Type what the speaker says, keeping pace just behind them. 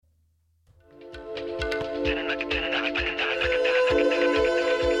Hey,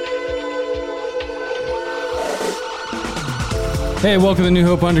 welcome to New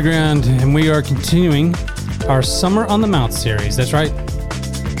Hope Underground, and we are continuing our Summer on the Mount series. That's right,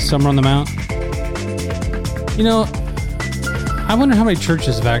 Summer on the Mount. You know, I wonder how many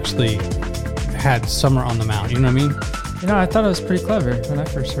churches have actually had Summer on the Mount. You know what I mean? You know, I thought it was pretty clever when I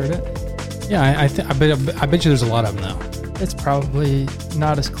first heard it. Yeah, I bet you there's a lot of them though. It's probably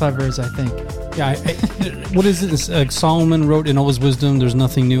not as clever as I think. Yeah, what is it? Solomon wrote in all his wisdom, "There's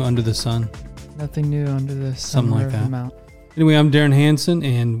nothing new under the sun." Nothing new under the Something like Summer that. of the Mount. Anyway, I'm Darren Hanson,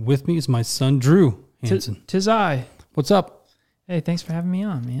 and with me is my son Drew Hanson. Tis I. What's up? Hey, thanks for having me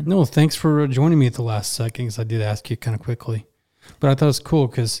on, man. No, thanks for joining me at the last second, because I did ask you kind of quickly. But I thought it was cool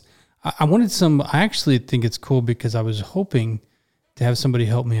because I wanted some. I actually think it's cool because I was hoping to have somebody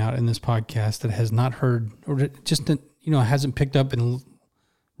help me out in this podcast that has not heard or just hasn't picked up and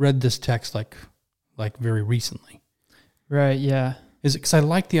read this text like very recently. Right? Yeah. Is it because I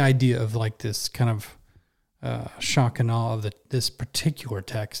like the idea of like this kind of shock and awe of this particular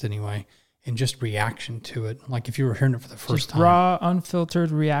text anyway, and just reaction to it. Like if you were hearing it for the first time, raw,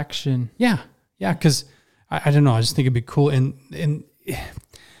 unfiltered reaction. Yeah, because I don't know. I just think it'd be cool, and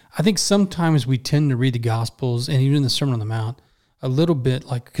I think sometimes we tend to read the Gospels and even the Sermon on the Mount a little bit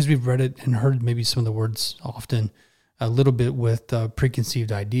like because we've read it and heard maybe some of the words often, a little bit with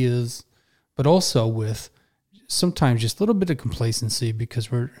preconceived ideas, but also with sometimes just a little bit of complacency because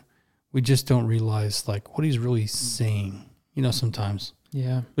we just don't realize like what he's really saying, sometimes.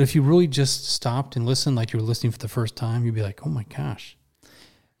 Yeah. But if you really just stopped and listened like you were listening for the first time, you'd be like, oh my gosh.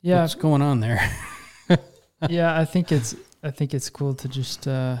 Yeah. What's going on there? Yeah, I think it's cool to just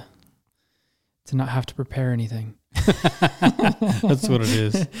to not have to prepare anything. That's what it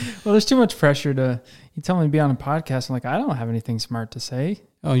is. Well, there's too much pressure you tell me to be on a podcast. I'm like, I don't have anything smart to say.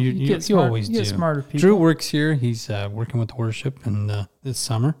 Oh, you always do. You get smarter people. Drew works here. He's working with worship and this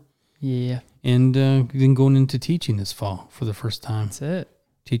summer. Yeah. And then going into teaching this fall for the first time. That's it.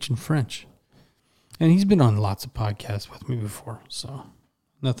 Teaching French. And he's been on lots of podcasts with me before, so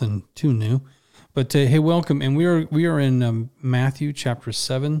nothing too new. But hey, welcome. And we are in Matthew chapter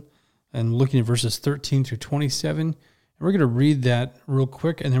 7 and looking at verses 13 through 27. And we're going to read that real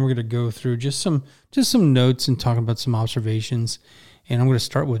quick, and then we're going to go through just some notes and talk about some observations. And I'm going to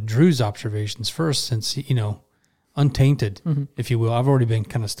start with Drew's observations first, since untainted, if you will. I've already been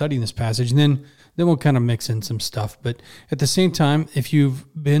kind of studying this passage, and then we'll kind of mix in some stuff. But at the same time, if you've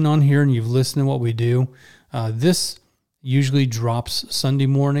been on here and you've listened to what we do, this usually drops Sunday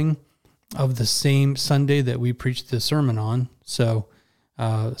morning of the same Sunday that we preach the sermon on. So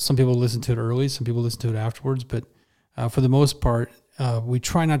some people listen to it early, some people listen to it afterwards, but for the most part, we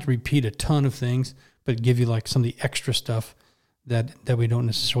try not to repeat a ton of things, but give you like some of the extra stuff that we don't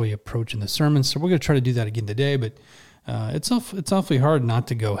necessarily approach in the sermon. So we're going to try to do that again today, but it's awfully hard not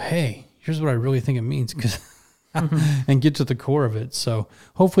to go, hey, here's what I really think it means, and get to the core of it. So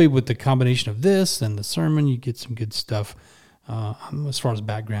hopefully with the combination of this and the sermon, you get some good stuff as far as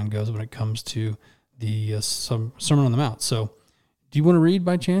background goes when it comes to the Sermon on the Mount. So do you want to read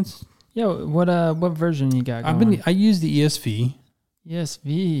by chance? Yeah, what version you got going? I use the ESV.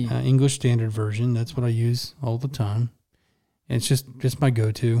 ESV. English Standard Version. That's what I use all the time. It's just my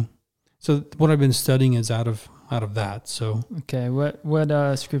go-to. So what I've been studying is out of that. So okay, what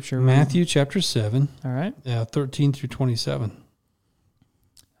scripture? Matthew chapter 7. All right. 13 through 27.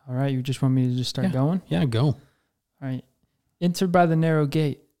 All right. You just want me to just start going? Yeah, go. All right. Enter by the narrow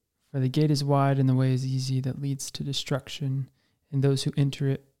gate, for the gate is wide and the way is easy that leads to destruction, and those who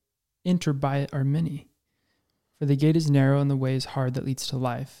enter by it are many. For the gate is narrow and the way is hard that leads to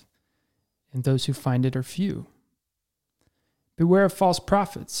life, and those who find it are few. Beware of false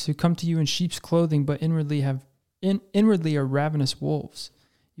prophets who come to you in sheep's clothing, but inwardly are ravenous wolves.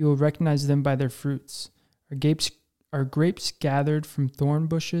 You will recognize them by their fruits. Are grapes gathered from thorn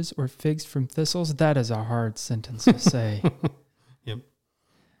bushes or figs from thistles? That is a hard sentence to say. Yep.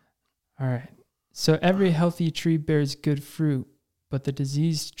 All right. So every healthy tree bears good fruit, but the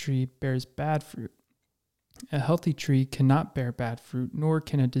diseased tree bears bad fruit. A healthy tree cannot bear bad fruit, nor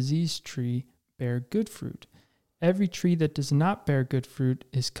can a diseased tree bear good fruit. Every tree that does not bear good fruit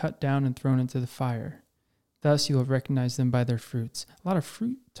is cut down and thrown into the fire. Thus you will recognize them by their fruits. A lot of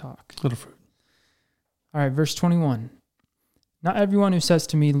fruit talk. Little fruit. All right, verse 21. Not everyone who says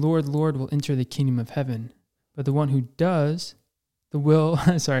to me, Lord, Lord, will enter the kingdom of heaven, but the one who does the will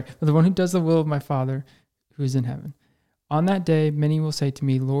of my Father who is in heaven. On that day, many will say to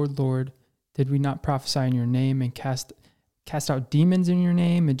me, Lord, Lord, did we not prophesy in your name and cast out demons in your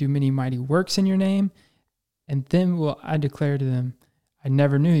name and do many mighty works in your name? And then will I declare to them, I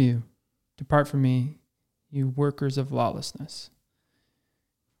never knew you. Depart from me, you workers of lawlessness.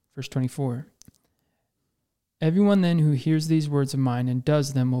 Verse 24. Everyone then who hears these words of mine and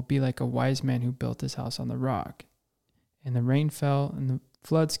does them will be like a wise man who built his house on the rock. And the rain fell, and the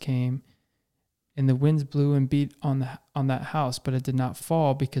floods came, and the winds blew and beat on that house, but it did not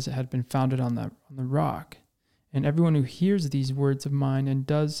fall because it had been founded on the rock. And everyone who hears these words of mine and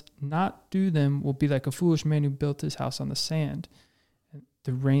does not do them will be like a foolish man who built his house on the sand. And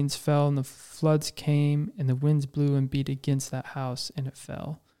the rains fell, and the floods came, and the winds blew and beat against that house, and it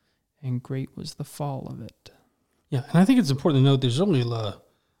fell. And great was the fall of it. Yeah, and I think it's important to note there's only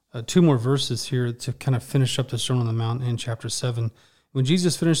two more verses here to kind of finish up the Sermon on the Mount in chapter 7. When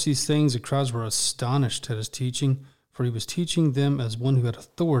Jesus finished these things, the crowds were astonished at his teaching, for he was teaching them as one who had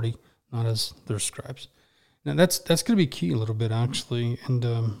authority, not as their scribes. Now, that's going to be key a little bit, actually, and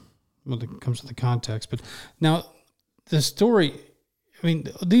when it comes to the context. But now, the story, I mean,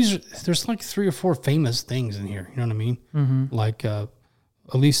 there's like 3 or 4 famous things in here, you know what I mean? Mm-hmm. Like, at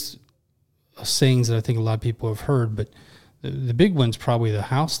least sayings that I think a lot of people have heard, but the big one's probably the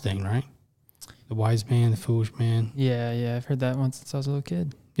house thing, right? The wise man, the foolish man. Yeah, I've heard that once since I was a little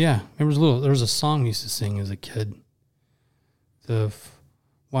kid. Yeah, there was a song I used to sing as a kid. The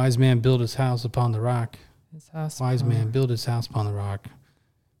wise man built his house upon the rock. Wise man built his house upon the rock.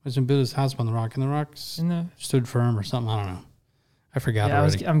 Wise man built his house upon the rock, and the rock stood firm or something. I don't know. I forgot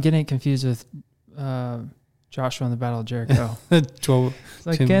already. I'm getting confused with Joshua and the Battle of Jericho. 12, it's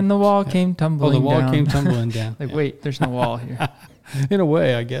like, and the wall came tumbling down. Oh, the wall came tumbling down. Like, wait, there's no wall here. In a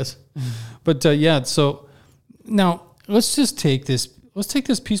way, I guess. But so now let's take this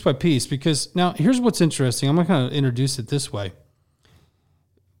piece by piece, because now here's what's interesting. I'm going to kind of introduce it this way.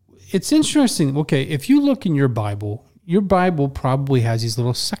 It's interesting. Okay, if you look in your Bible probably has these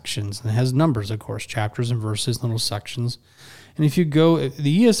little sections, and it has numbers, of course, chapters and verses, little sections. And if you go,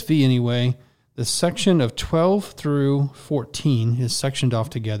 the ESV anyway, the section of 12 through 14 is sectioned off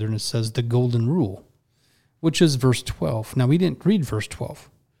together, and it says the golden rule, which is verse 12. Now, we didn't read verse 12.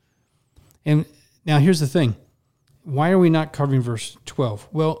 And now here's the thing. Why are we not covering verse 12?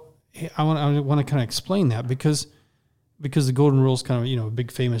 Well, I want to kind of explain that because the golden rule is kind of, a big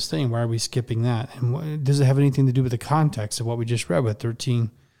famous thing. Why are we skipping that? And does it have anything to do with the context of what we just read with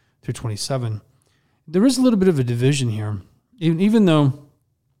 13 through 27? There is a little bit of a division here, even though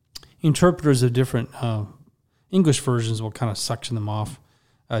interpreters of different English versions will kind of section them off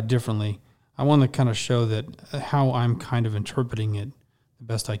differently. I want to kind of show that how I'm kind of interpreting it the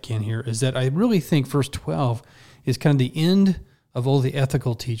best I can here is that I really think verse 12 is kind of the end of all the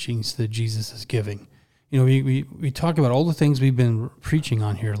ethical teachings that Jesus is giving. We talk about all the things we've been preaching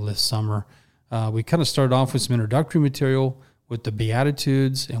on here this summer. We kind of started off with some introductory material with the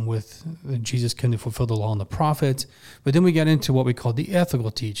Beatitudes and with Jesus came to fulfill the law and the prophets. But then we got into what we call the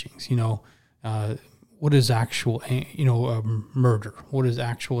ethical teachings. What is actual, murder? What is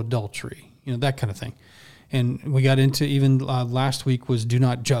actual adultery? That kind of thing. And we got into even last week was do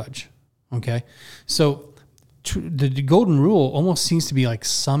not judge. Okay. So the golden rule almost seems to be like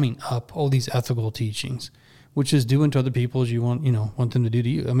summing up all these ethical teachings, which is do unto other people as you want them to do to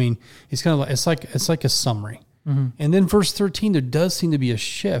you. I mean, it's kind of like, it's like a summary. Mm-hmm. And then verse 13, there does seem to be a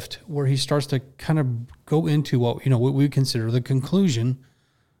shift where he starts to kind of go into what we consider the conclusion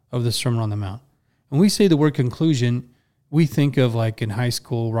of the Sermon on the Mount. When we say the word conclusion, we think of like in high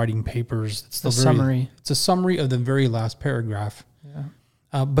school writing papers. It's the summary. It's a summary of the very last paragraph.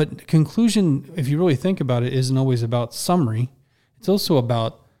 Yeah. But conclusion, if you really think about it, isn't always about summary. It's also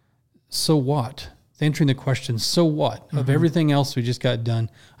about so what? It's answering the question, so what? Mm-hmm. Of everything else we just got done,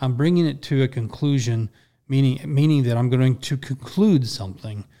 I'm bringing it to a conclusion, meaning that I'm going to conclude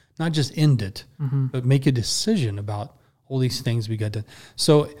something, not just end it, but make a decision about all these things we got done.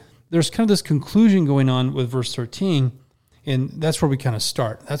 So there's kind of this conclusion going on with verse 13, and that's where we kind of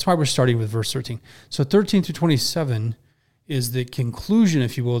start. That's why we're starting with verse 13. So 13 through 27 is the conclusion,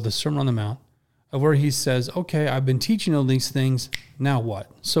 if you will, of the Sermon on the Mount, of where he says, okay, I've been teaching all these things, now what?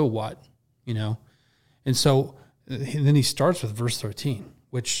 So what? And so and then he starts with verse 13,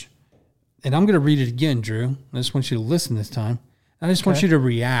 which, and I'm going to read it again, Drew. I just want you to listen this time. I just want you to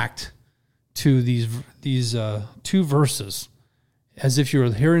react to these 2 verses as if you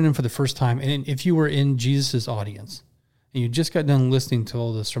were hearing them for the first time, and if you were in Jesus' audience, and you just got done listening to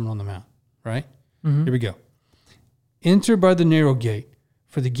all the Sermon on the Mount, right? Mm-hmm. Here we go. Enter by the narrow gate,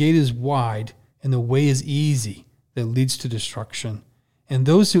 for the gate is wide, and the way is easy that leads to destruction. And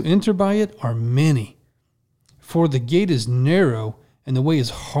those who enter by it are many. For the gate is narrow, and the way is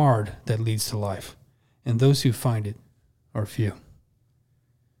hard that leads to life. And those who find it are few.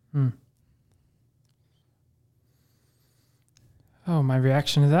 Oh, my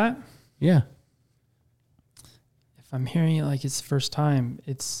reaction to that? Yeah. I'm hearing it like it's the first time,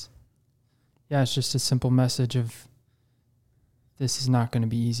 it's just a simple message of this is not going to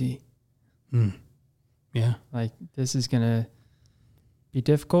be easy. Yeah. Like, this is going to be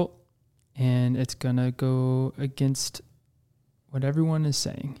difficult, and it's going to go against what everyone is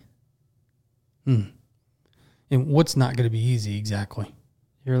saying. And what's not going to be easy exactly?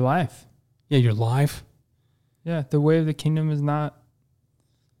 Your life. Yeah, your life. Yeah, the way of the kingdom is not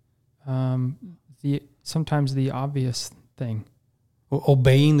sometimes the obvious thing.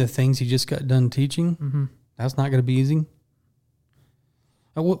 Obeying the things you just got done teaching, that's not going to be easy.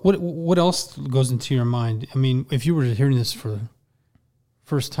 What else goes into your mind? I mean, if you were hearing this for the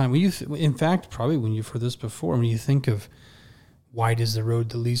first time, in fact, probably when you've heard this before, when you think of wide is the road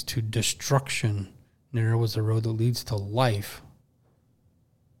that leads to destruction, narrow is the road that leads to life.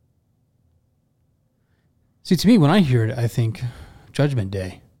 See, to me, when I hear it, I think Judgment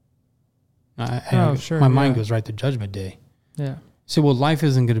Day. My mind goes right to Judgment Day. Yeah. So, well, life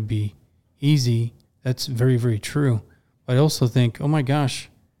isn't going to be easy. That's very, very true. But I also think, oh my gosh,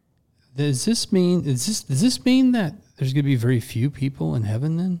 does this mean that there's going to be very few people in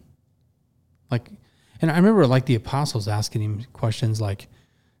heaven then? And I remember like the apostles asking him questions like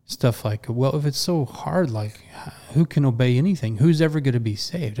stuff like, well, if it's so hard, like who can obey anything? Who's ever going to be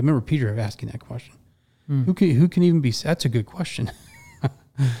saved? I remember Peter asking that question. Who can even be? That's a good question.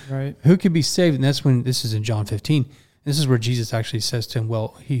 Right. Who could be saved? And that's when, this is in John 15. This is where Jesus actually says to him,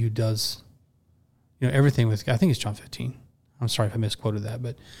 well, he who does, everything with, I think it's John 15. I'm sorry if I misquoted that,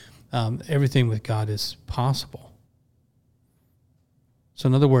 but everything with God is possible. So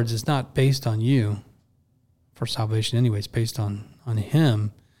in other words, it's not based on you for salvation anyway. It's based on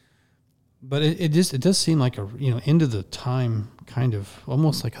him. But it does seem like a, end of the time kind of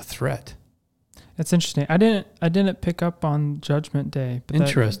almost like a threat. That's interesting. I didn't pick up on Judgment Day. But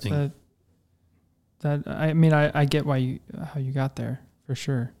Interesting. I get how you got there for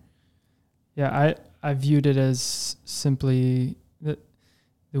sure. Yeah, I viewed it as simply that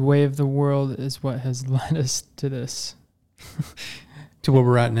the way of the world is what has led us to this. To where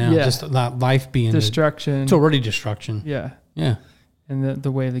we're at now. Yeah. Just not life being destruction. It's already destruction. Yeah. Yeah. And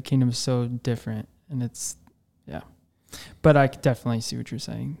the way of the kingdom is so different. And it's, yeah. But I could definitely see what you're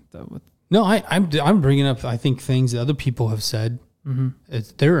saying, though. No, I'm bringing up, I think, things that other people have said.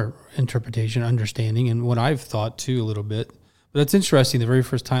 It's their interpretation, understanding, and what I've thought too a little bit. But it's interesting. The very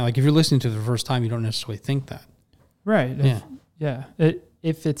first time, like if you're listening to it the first time, you don't necessarily think that. Right. Yeah.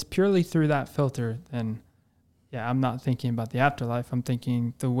 If it's purely through that filter, then yeah, I'm not thinking about the afterlife. I'm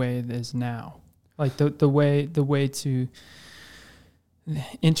thinking the way it is now, like the way to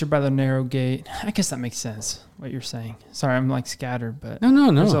enter by the narrow gate. I guess that makes sense. What you're saying. Sorry, I'm like scattered, but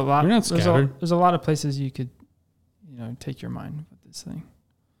no. There's a lot. You're not scattered. There's a lot of places you could, take your mind with this thing.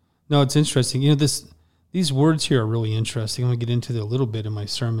 No, it's interesting. These words here are really interesting. I'm going to get into it a little bit in my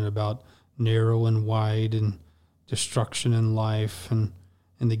sermon about narrow and wide and destruction and life and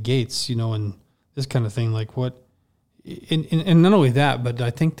the gates, and this kind of thing. Like what, and not only that, but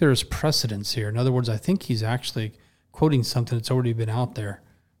I think there's precedence here. In other words, I think he's actually quoting something that's already been out there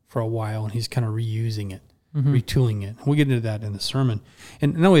for a while, and he's kind of reusing it, retooling it. We'll get into that in the sermon.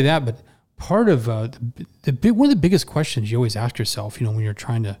 And not only that, but part of one of the biggest questions you always ask yourself, when you're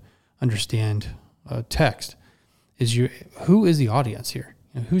trying to understand text, is who is the audience here?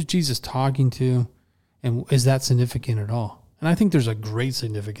 Who's Jesus talking to, and is that significant at all? And I think there's a great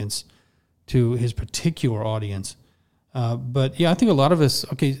significance to his particular audience. But yeah, I think a lot of us,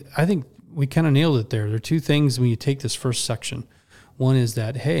 I think we kind of nailed it there. There are two things when you take this first section. One is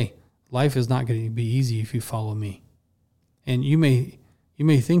that, hey, life is not going to be easy if you follow me. And you may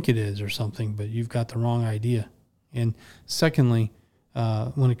think it is or something, but you've got the wrong idea. And secondly,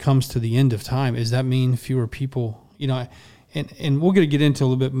 when it comes to the end of time, does that mean fewer people, and we're going to get into a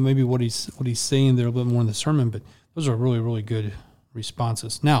little bit, maybe what he's saying there a little bit more in the sermon, but those are really, really good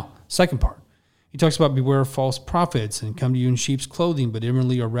responses. Now, second part, he talks about beware of false prophets and come to you in sheep's clothing, but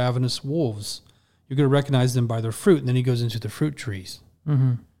inwardly are ravenous wolves. You're going to recognize them by their fruit. And then he goes into the fruit trees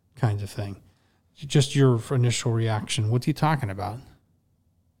kind of thing. Just your initial reaction. What's he talking about?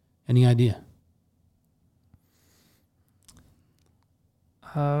 Any idea?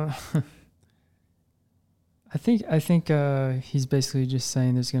 I think he's basically just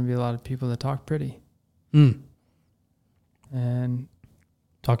saying there's going to be a lot of people that talk pretty. And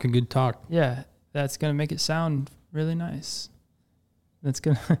talk a good talk. Yeah, that's going to make it sound really nice. That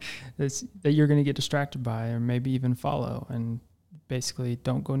you're going to get distracted by, or maybe even follow, and basically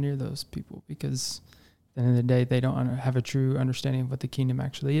don't go near those people, because at the end of the day, they don't have a true understanding of what the kingdom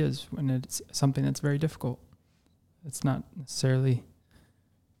actually is, when it's something that's very difficult. It's not necessarily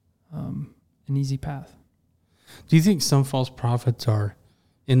an easy path. Do you think some false prophets are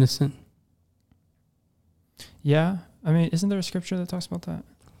innocent? Yeah. I mean, isn't there a scripture that talks about that?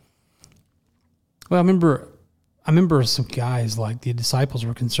 Well, I remember some guys, like the disciples,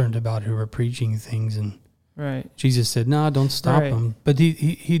 were concerned about who were preaching things, and Right. Jesus said, "No, don't stop Right. them." But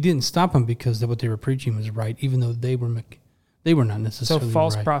he didn't stop them because what they were preaching was right, even though they were not So necessarily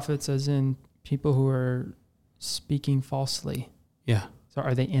false right. prophets, as in people who are speaking falsely. Yeah, So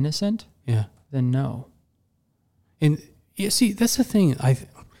are they innocent? yeah. Then no. And you see, that's the thing. I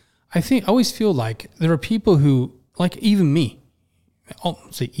always feel like there are people who, like even me, I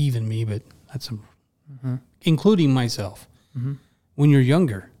won't say even me, but that's including myself. Mm-hmm. When you're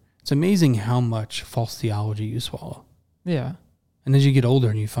younger, it's amazing how much false theology you swallow. Yeah. And as you get older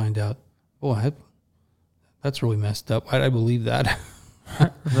and you find out, that's really messed up. Why'd I believe that?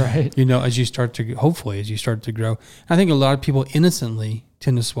 Right. As you start to grow. I think a lot of people innocently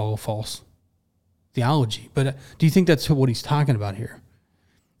tend to swallow false theology. But do you think that's what he's talking about here?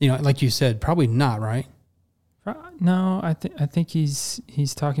 Like you said, probably not, right? No, I think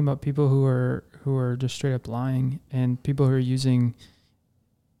he's talking about people who are just straight up lying, and people who are using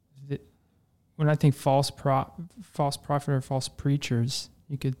when I think false prophet or false preachers,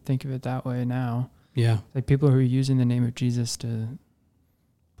 you could think of it that way now. Yeah. Like people who are using the name of Jesus to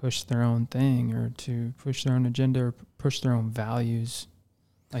push their own thing, or to push their own agenda, or push their own values,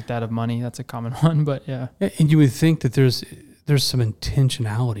 like that of money. That's a common one, but yeah. And you would think that there's some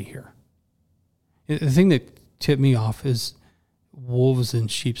intentionality here. The thing that tipped me off is wolves in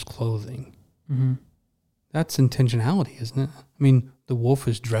sheep's clothing. Mm-hmm. That's intentionality, isn't it? I mean, the wolf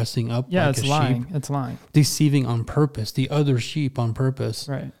is dressing up like it's a lying. sheep. It's lying. Deceiving on purpose, the other sheep on purpose.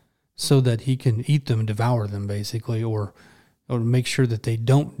 Right. So that he can eat them and devour them, basically, or make sure that they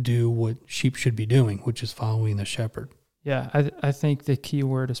don't do what sheep should be doing, which is following the shepherd. Yeah, I think the key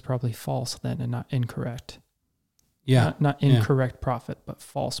word is probably false then, and not incorrect. Yeah, not incorrect prophet, but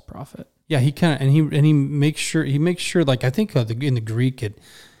false prophet. Yeah, he kind of he makes sure like I think in the Greek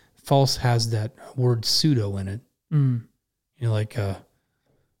false has that word pseudo in it. Mm.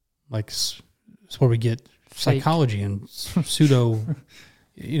 It's where we get psychology and pseudo.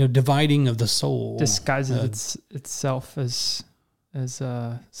 Dividing of the soul disguises itself as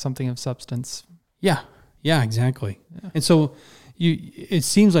something of substance. Yeah, exactly. Yeah. And so it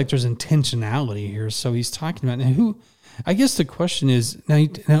seems like there's intentionality here. So he's talking about who. I guess the question is now. I'm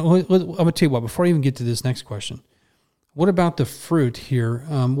gonna tell you what. Before I even get to this next question, what about the fruit here?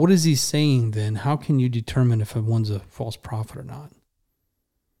 What is he saying then? How can you determine if one's a false prophet or not?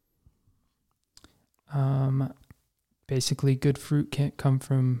 Basically, good fruit can't come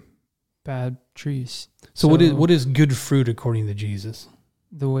from bad trees. So what is good fruit according to Jesus?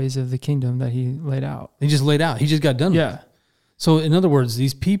 The ways of the kingdom that he laid out. He just laid out. He just got done with it. So in other words,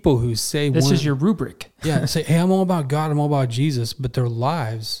 these people who say this is your rubric. Say, hey, I'm all about God, I'm all about Jesus, but their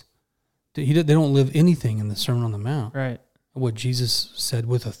lives, they don't live anything in the Sermon on the Mount. Right. What Jesus said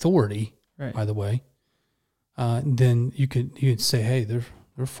with authority, right. By the way, then you could say, hey, they're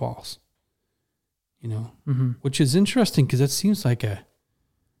false. Which is interesting because that seems like I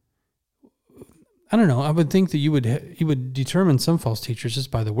don't know. I would think that you would determine some false teachers just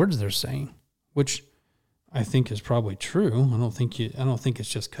by the words they're saying, which I think is probably true. I don't think it's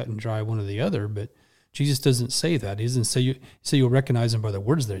just cut and dry one or the other. But Jesus doesn't say that. He doesn't say you'll recognize them by the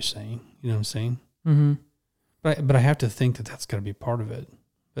words they're saying. You know what I'm saying? Mm-hmm. But I have to think that that's got to be part of it.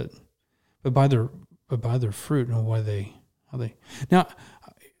 But by their fruit and how they now.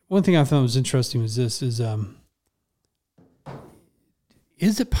 One thing I thought was interesting was this: is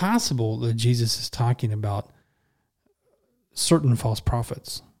it possible that Jesus is talking about certain false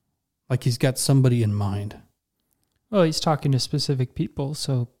prophets, like he's got somebody in mind? Well, he's talking to specific people,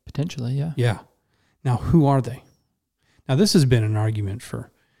 so potentially, yeah. Yeah. Now, who are they? Now, this has been an argument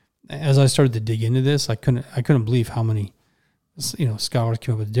as I started to dig into this, I couldn't believe how many scholars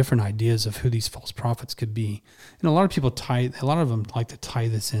came up with different ideas of who these false prophets could be. And a lot of them like to tie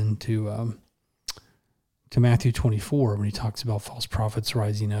this into to Matthew 24 when he talks about false prophets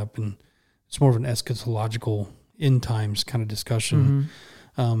rising up, and it's more of an eschatological end times kind of discussion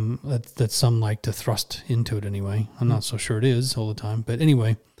that some like to thrust into it anyway. I'm not so sure it is all the time, but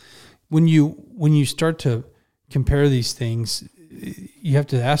anyway, when you start to compare these things, you have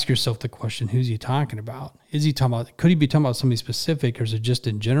to ask yourself the question: who's he talking about? Is he talking about? Could he be talking about somebody specific, or is it just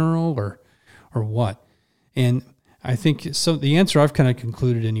in general, or what? And I think so. The answer I've kind of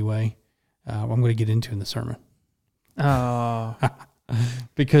concluded anyway. I'm going to get into in the sermon. Oh,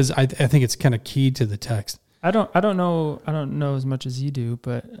 because I think it's kind of key to the text. I don't know as much as you do,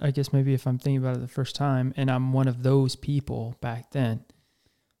 but I guess maybe if I'm thinking about it the first time, and I'm one of those people back then,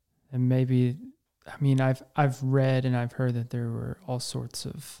 and maybe I mean, I've read and I've heard that there were all sorts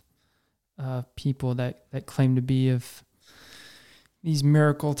of people that claim to be of these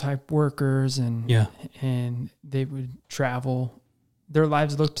miracle type workers, and they would travel. Their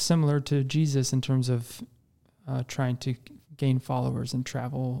lives looked similar to Jesus in terms of trying to gain followers and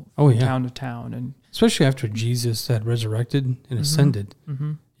travel from town to town, and especially after Jesus had resurrected and ascended.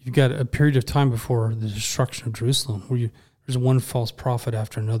 Mm-hmm. You've got a period of time before the destruction of Jerusalem where there's one false prophet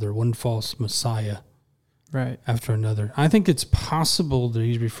after another, one false Messiah after another. I think it's possible that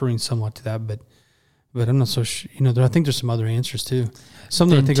he's referring somewhat to that, but I'm not so sure. I think there's some other answers too. Some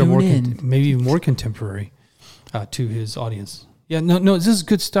that I think are more maybe even more contemporary to his audience. Yeah, no, this is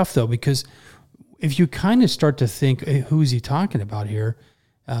good stuff though, because if you kind of start to think, hey, who is he talking about here,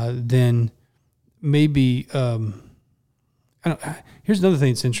 then maybe here's another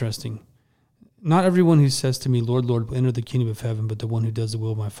thing that's interesting. Not everyone who says to me, Lord, Lord, will enter the kingdom of heaven, but the one who does the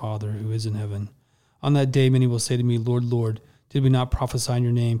will of my Father who is in heaven. On that day, many will say to me, Lord, Lord, did we not prophesy in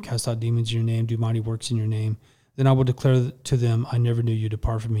your name, cast out demons in your name, do mighty works in your name? Then I will declare to them, I never knew you.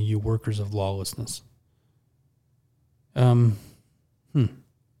 Depart from me, you workers of lawlessness.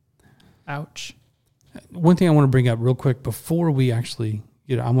 Ouch. One thing I want to bring up real quick before we actually,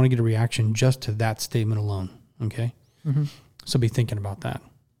 I want to get a reaction just to that statement alone. Okay? Mm-hmm. So be thinking about that.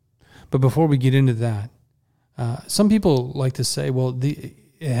 But before we get into that, some people like to say, well,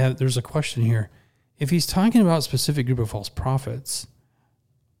 there's a question here. If he's talking about a specific group of false prophets,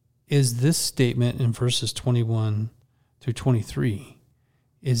 is this statement in verses 21 through 23,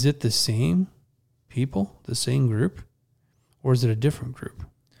 is it the same people, the same group, or is it a different group?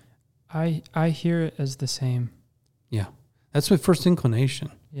 I hear it as the same. Yeah. That's my first inclination.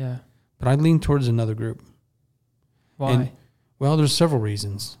 Yeah. But I lean towards another group. Why? Well, there's several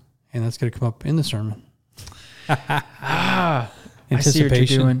reasans, and that's going to come up in the sermon. I see what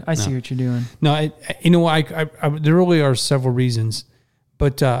you're doing. I see what you're doing. No, there really are several reasons,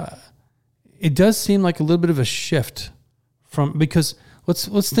 but it does seem like a little bit of a shift because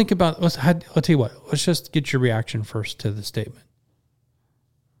let's think about I'll tell you what. Let's just get your reaction first to the statement.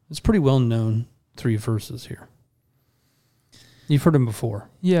 It's pretty well known 3 verses here. You've heard them before.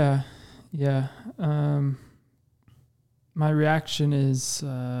 Yeah. My reaction is,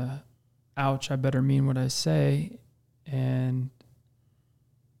 ouch, I better mean what I say. And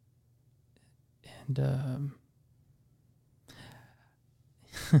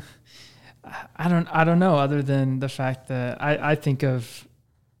I don't know, other than the fact that I think of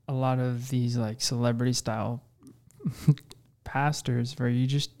a lot of these like celebrity style pastors where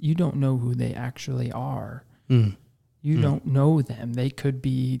you don't know who they actually are. You don't know them. They could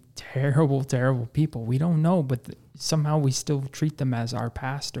be terrible, terrible people. We don't know, but somehow we still treat them as our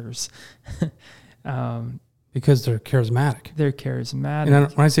pastors. Because they're charismatic. They're charismatic.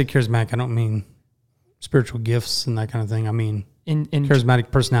 And when I say charismatic, I don't mean spiritual gifts and that kind of thing. I mean in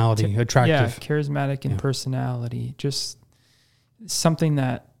charismatic personality, attractive. Yeah, charismatic in personality. Just something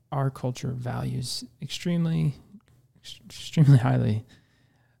that our culture values extremely, extremely highly.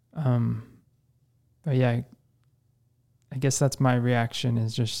 But yeah, I guess that's my reaction,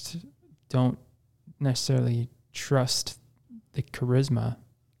 is just don't necessarily trust the charisma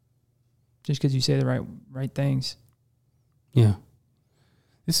just because you say the right things. Yeah.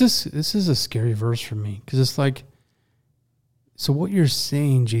 This is a scary verse for me, because it's like, so what you're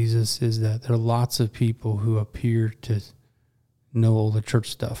saying, Jesus, is that there are lots of people who appear to know all the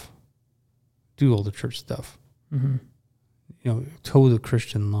church stuff, do all the church stuff, toe the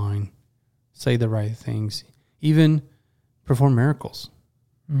Christian line, say the right things, even perform miracles.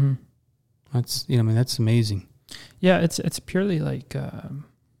 Mm-hmm. That's that's amazing. Yeah, it's purely like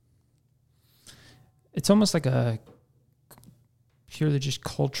it's almost like a purely just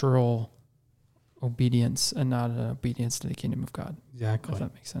cultural obedience and not an obedience to the kingdom of God. Exactly. If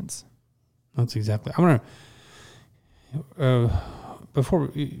that makes sense. That's exactly. I'm gonna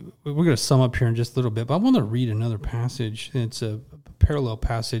we're gonna sum up here in just a little bit, but I want to read another passage. It's a parallel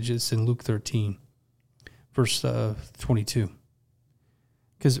passage. It's in Luke 13, verse 22.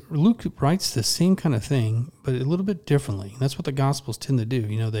 Because Luke writes the same kind of thing, but a little bit differently. That's what the Gospels tend to do.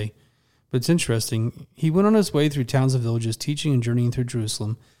 But it's interesting. He went on his way through towns and villages, teaching and journeying through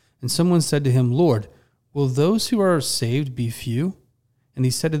Jerusalem. And someone said to him, Lord, will those who are saved be few? And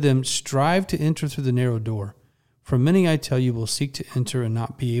he said to them, strive to enter through the narrow door. For many, I tell you, will seek to enter and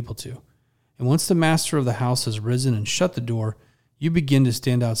not be able to. And once the master of the house has risen and shut the door, you begin to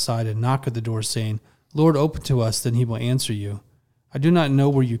stand outside and knock at the door, saying, Lord, open to us. Then he will answer you, I do not know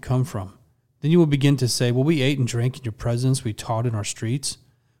where you come from. Then you will begin to say, well, we ate and drank in your presence, we taught in our streets.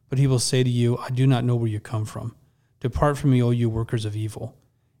 But he will say to you, I do not know where you come from. Depart from me, all you workers of evil.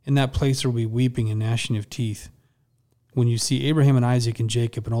 In that place there will be weeping and gnashing of teeth when you see Abraham and Isaac and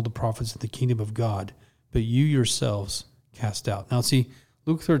Jacob and all the prophets in the kingdom of God, but you yourselves cast out. Now see,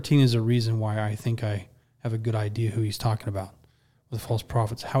 Luke 13 is a reason why I think I have a good idea who he's talking about with false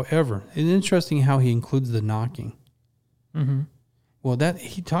prophets. However, it's interesting how he includes the knocking. Mm-hmm. Well, that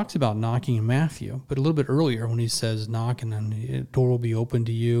he talks about knocking in Matthew, but a little bit earlier when he says knock and then the door will be open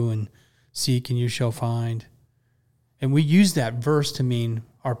to you, and seek and you shall find. And we use that verse to mean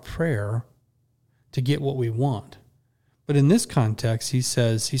our prayer to get what we want. But in this context, he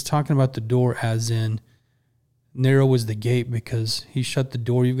says he's talking about the door as in narrow is the gate, because he shut the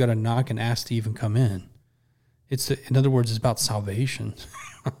door. You've got to knock and ask to even come in. In other words, it's about salvation.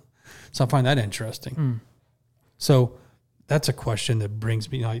 So I find that interesting. So that's a question that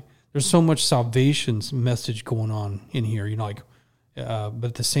brings me, like, there's so much salvation's message going on in here, but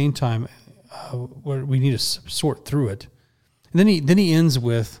at the same time, where we need to sort through it. And then he ends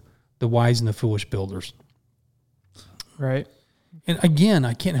with the wise and the foolish builders. Right. And again,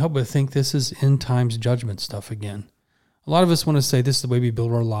 I can't help but think this is end times judgment stuff again. A lot of us want to say this is the way we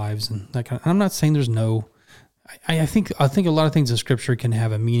build our lives and that kind of, I'm not saying there's no, I think a lot of things in Scripture can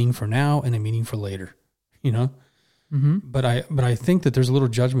have a meaning for now and a meaning for later, Mm-hmm. But I think that there's a little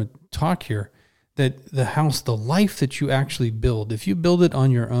judgment talk here, that the life that you actually build, if you build it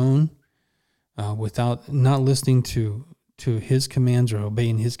on your own, without not listening to his commands or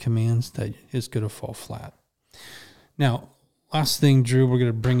obeying his commands, that it's going to fall flat. Now, last thing, Drew, we're going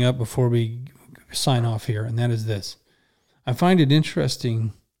to bring up before we sign off here, and that is this. I find it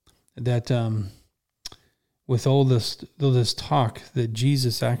interesting that with all this talk that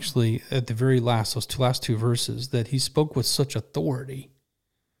Jesus actually, at the very last, those last two verses, that he spoke with such authority,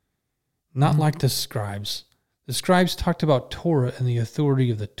 not like the scribes. The scribes talked about Torah and the authority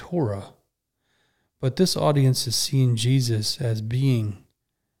of the Torah, but this audience is seeing Jesus as being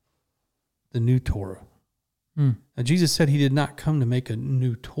the new Torah. Now, Jesus said he did not come to make a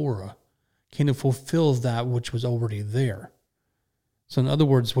new Torah, came to fulfill that which was already there. So in other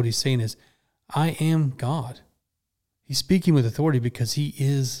words, what he's saying is, I am God. He's speaking with authority because he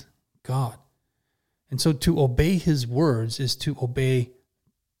is God. And so to obey his words is to obey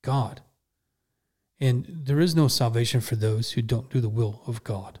God. And there is no salvation for those who don't do the will of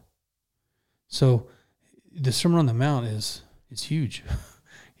God. So the Sermon on the Mount is huge,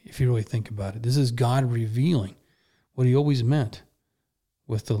 if you really think about it. This is God revealing what he always meant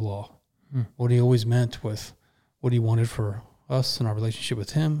with the law, what he always meant with what he wanted for us and our relationship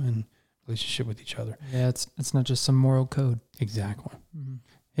with him and relationship with each other. Yeah, it's not just some moral code. Exactly. Mm-hmm.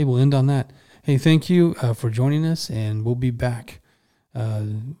 Hey, we'll end on that. Hey, thank you for joining us, and we'll be back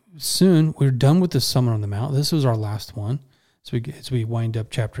soon. We're done with the Sermon on the Mount. This was our last one. So as we wind up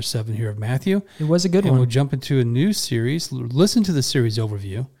chapter 7 here of Matthew. It was a good one. And we'll jump into a new series. Listen to the series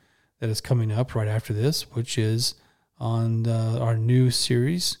overview that is coming up right after this, which is on our new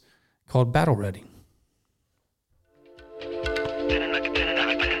series called Battle Ready.